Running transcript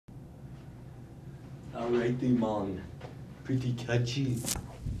Alrighty, man. Pretty catchy.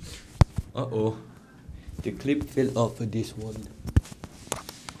 Uh-oh. The clip fell off of this one.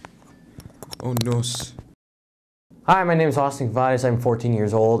 Oh no. Hi, my name is Austin Cavadas. I'm 14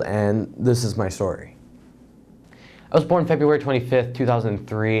 years old, and this is my story. I was born February 25th,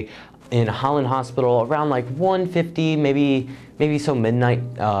 2003, in Holland Hospital around like 1:50, maybe so midnight,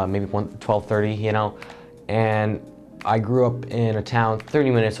 maybe 12:30, you know. And I grew up in a town 30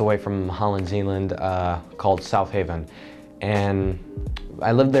 minutes away from Holland, Zealand, called South Haven. And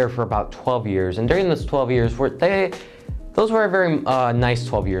I lived there for about 12 years. And during those 12 years, those were a very nice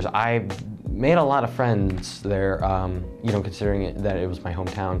 12 years. I made a lot of friends there, you know, considering that it was my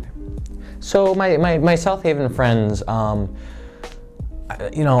hometown. So my South Haven friends,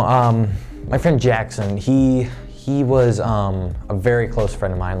 you know, my friend Jackson, he was a very close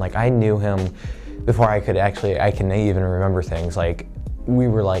friend of mine. Like, I knew him before I can even remember things. Like, we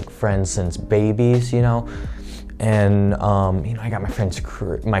were like friends since babies, you know. And you know, I got my friend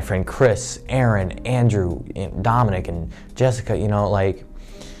Chris, Aaron, Andrew, Dominic, and Jessica. You know, like,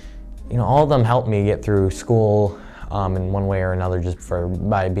 you know, all of them helped me get through school in one way or another, just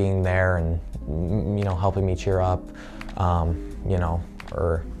by being there and, you know, helping me cheer up, you know,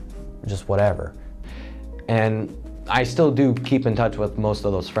 or just whatever. And I still do keep in touch with most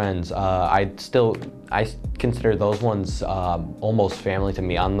of those friends. I consider those ones almost family to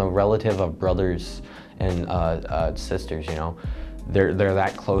me. I'm the relative of brothers and sisters, you know. They're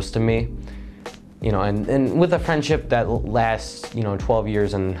that close to me, you know, and with a friendship that lasts, you know, 12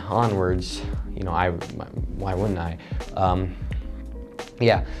 years and onwards, you know, why wouldn't I?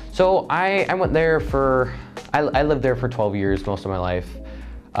 Yeah, so I went there I lived there for 12 years, most of my life.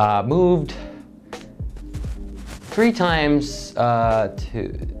 Moved 3 times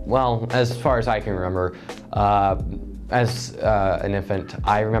well, as far as I can remember. As an infant,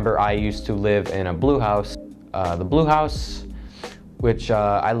 I remember I used to live in a blue house. The blue house, which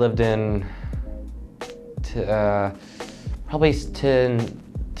I lived in probably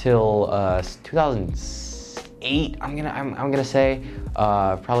till 2008. I'm gonna say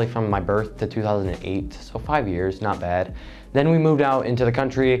probably from my birth to 2008. So 5 years, not bad. Then we moved out into the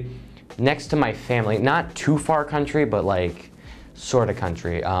country, next to my family. Not too far country, but like sort of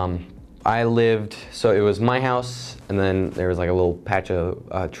country. I lived, so it was my house, and then there was like a little patch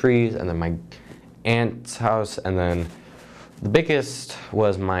of trees, and then my aunt's house, and then the biggest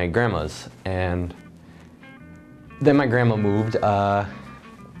was my grandma's. And then my grandma moved, and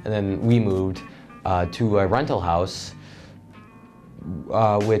then we moved to a rental house,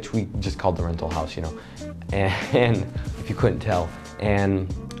 which we just called the rental house, you know, and if you couldn't tell.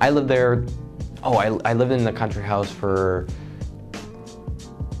 And I lived there, I lived in the country house for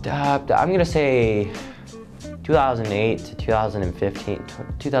I'm gonna say 2008 to 2015,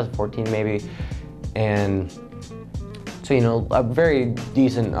 2014 maybe. And so, you know, a very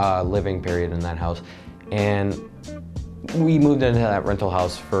decent living period in that house. And we moved into that rental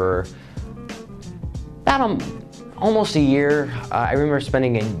house for about almost a year. I remember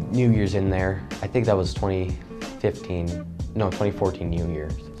spending a New Year's in there. I think that was 2014 New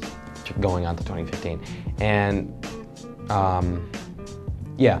Year's, going on to 2015. And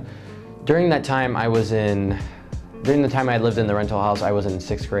yeah, during the time I lived in the rental house, I was in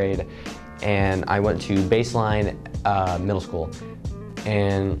 6th grade, and I went to Baseline Middle School,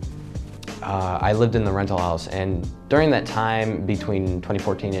 and I lived in the rental house. And during that time, between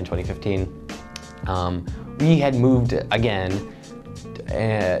 2014 and 2015, we had moved again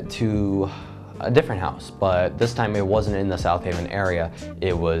to a different house, but this time it wasn't in the South Haven area.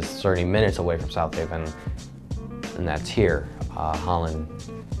 It was 30 minutes away from South Haven, and that's here, Holland,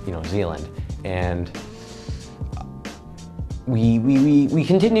 you know, Zealand. And we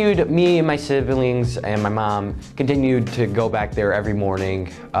continued, me and my siblings and my mom continued to go back there every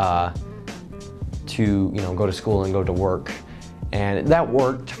morning to, you know, go to school and go to work. And that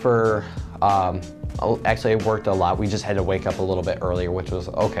worked for, actually it worked a lot. We just had to wake up a little bit earlier, which was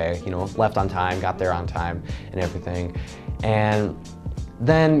okay, you know, left on time, got there on time and everything. And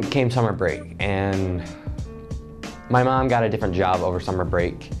then came summer break, and my mom got a different job over summer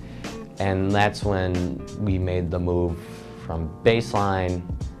break, and that's when we made the move from Baseline,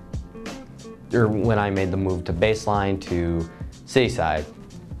 or when I made the move to Baseline to Cityside,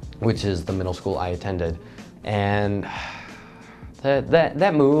 which is the middle school I attended. And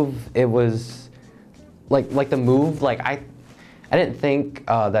that move, it was like the move, like I didn't think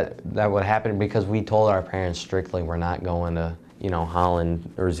that would happen, because we told our parents strictly we're not going to, you know,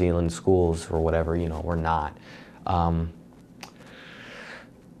 Holland or Zealand schools or whatever, you know, we're not.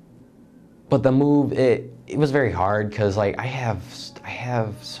 But the move, it it was very hard because like I have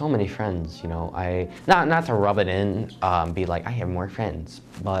so many friends, you know. Not to rub it in, be like I have more friends,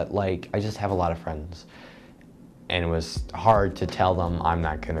 but like I just have a lot of friends, and it was hard to tell them I'm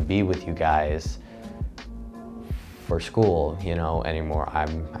not gonna be with you guys for school, you know, anymore.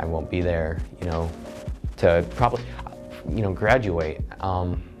 I won't be there, you know, to probably, you know, graduate.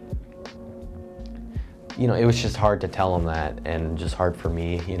 You know, it was just hard to tell them that, and just hard for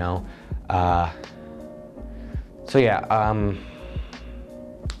me, you know. So yeah,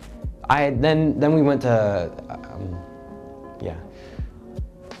 then we went to, yeah.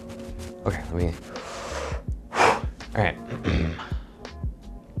 Okay, let me. All right.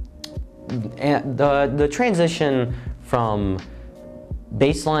 And the transition from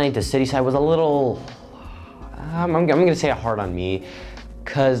baseline to city side was a little, I'm gonna say hard on me,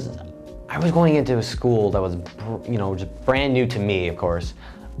 because I was going into a school that was, you know, just brand new to me, of course.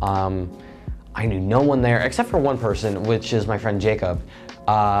 I knew no one there except for one person, which is my friend Jacob.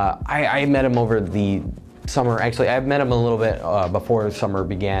 I met him over the summer. Actually, I met him a little bit before summer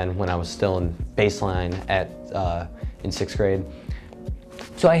began, when I was still in baseline in 6th grade.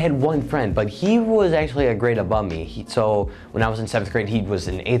 So I had one friend, but he was actually a grade above me. So when I was in 7th grade, he was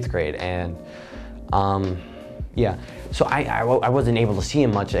in 8th grade, and yeah. So I wasn't able to see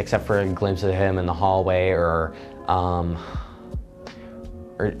him much except for a glimpse of him in the hallway, or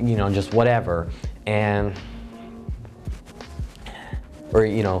you know, just whatever, and or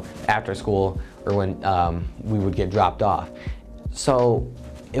you know, after school, or when we would get dropped off. So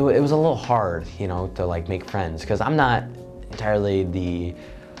it was a little hard, you know, to like make friends, because I'm not entirely the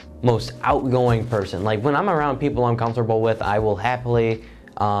most outgoing person. Like when I'm around people I'm comfortable with, I will happily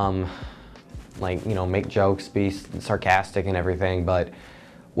like, you know, make jokes, be sarcastic and everything, but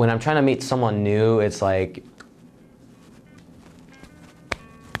when I'm trying to meet someone new, it's like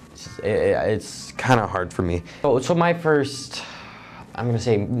it's kind of hard for me. So my first, I'm gonna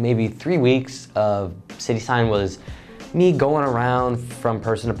say maybe 3 weeks of City Sign was me going around from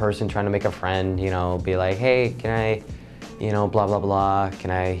person to person trying to make a friend, you know, be like, hey, can I, you know, blah, blah, blah,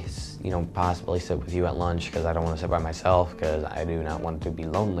 can I, you know, possibly sit with you at lunch, because I don't want to sit by myself, because I do not want to be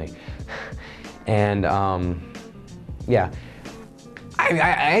lonely. And yeah,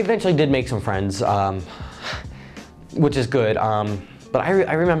 I eventually did make some friends, which is good. But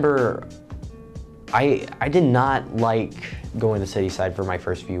I remember I did not like going to City Side for my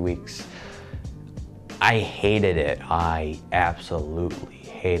first few weeks. I hated it. I absolutely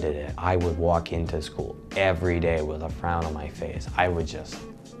hated it. I would walk into school every day with a frown on my face. I would just,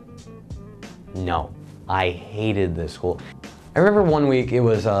 no. I hated this school. I remember one week, it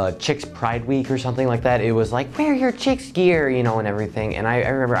was Chicks Pride Week or something like that. It was like, wear your Chicks gear, you know, and everything. And I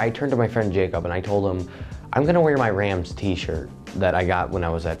remember I turned to my friend Jacob and I told him, I'm gonna wear my Rams t-shirt that I got when I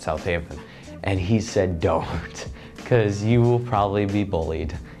was at Southampton. And he said, don't, because you will probably be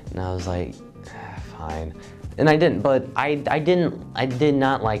bullied. And I was like, fine. And I didn't, but I did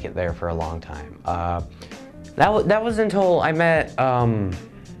not like it there for a long time. That was until I met,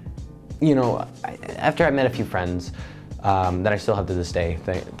 you know, after I met a few friends that I still have to this day,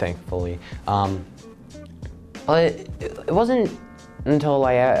 thankfully. But it wasn't until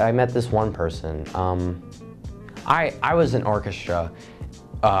I met this one person. I was in orchestra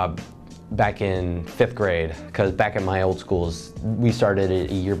back in 5th grade, because back at my old schools, we started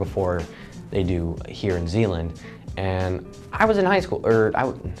it a year before they do here in Zealand. And I was in high school, or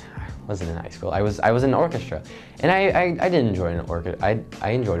I wasn't in high school, I was in orchestra. And I did enjoy an orchestra. I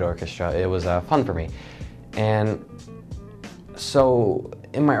enjoyed orchestra. It was fun for me. And so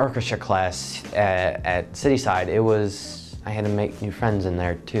in my orchestra class at Cityside, I had to make new friends in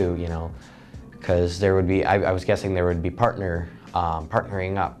there too, you know, because there would be, I was guessing there would be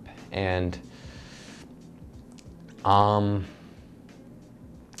partnering up. And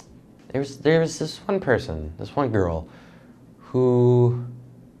there was this one person, this one girl, who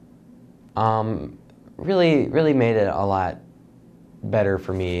really made it a lot better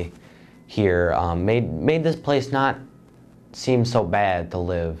for me here. Made this place not seem so bad to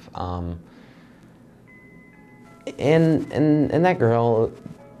live. And that girl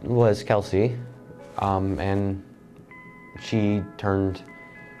was Kelsey, and she turned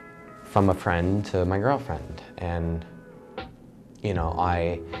from a friend to my girlfriend, and you know,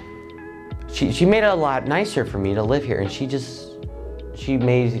 she made it a lot nicer for me to live here, and she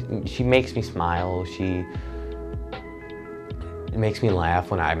makes me smile. She makes me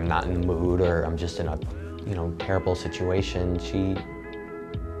laugh when I'm not in the mood or I'm just in a, you know, terrible situation. She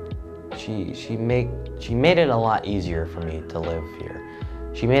made it a lot easier for me to live here.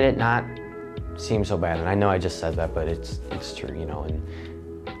 She made it not seem so bad, and I know I just said that, but it's true, you know.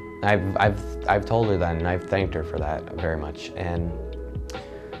 And I've told her that, and I've thanked her for that very much. And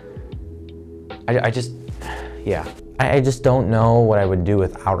I just, yeah. I just don't know what I would do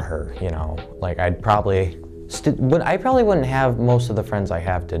without her, you know? Like, I probably wouldn't have most of the friends I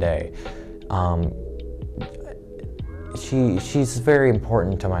have today. She's very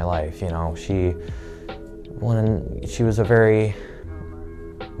important to my life, you know? She was a very,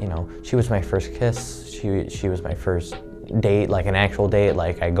 you know, she was my first kiss. She was my first date, like an actual date.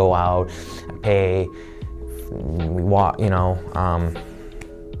 Like, I go out, I pay, we walk, you know.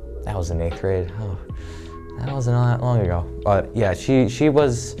 That was in 8th grade. Oh, that wasn't that long ago. But yeah, she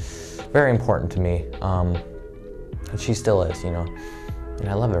was very important to me. And she still is, you know. And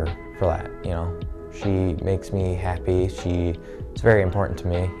I love her for that, you know. She makes me happy. It's very important to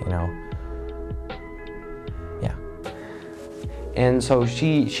me, you know. Yeah. And so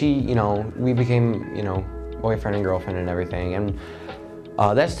she, you know, we became, you know, boyfriend and girlfriend and everything. And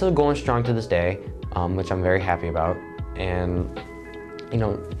that's still going strong to this day, which I'm very happy about. And, you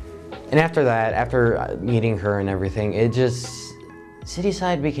know, and after that, after meeting her and everything, it just,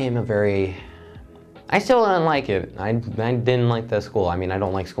 Cityside became a very, I still didn't like it. I didn't like the school. I mean, I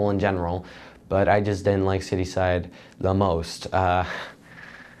don't like school in general, but I just didn't like Cityside the most. But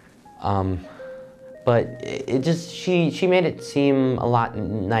it just, she made it seem a lot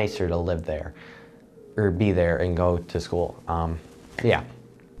nicer to live there, or be there and go to school. Yeah.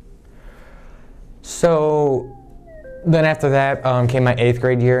 So then after that came my 8th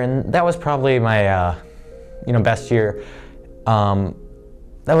grade year, and that was probably my, you know, best year.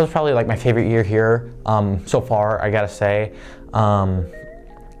 That was probably like my favorite year here so far, I gotta say.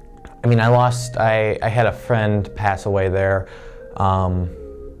 I mean, I had a friend pass away there,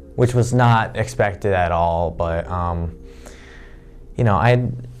 which was not expected at all, but you know,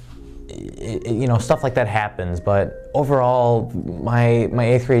 you know, stuff like that happens. But overall, my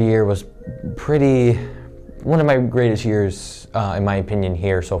 8th grade year was one of my greatest years, in my opinion,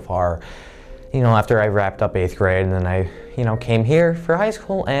 here so far. You know, after I wrapped up 8th grade, and then I, you know, came here for high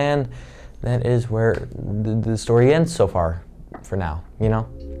school, and that is where the story ends so far, for now, you know?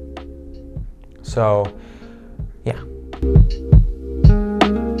 So, yeah.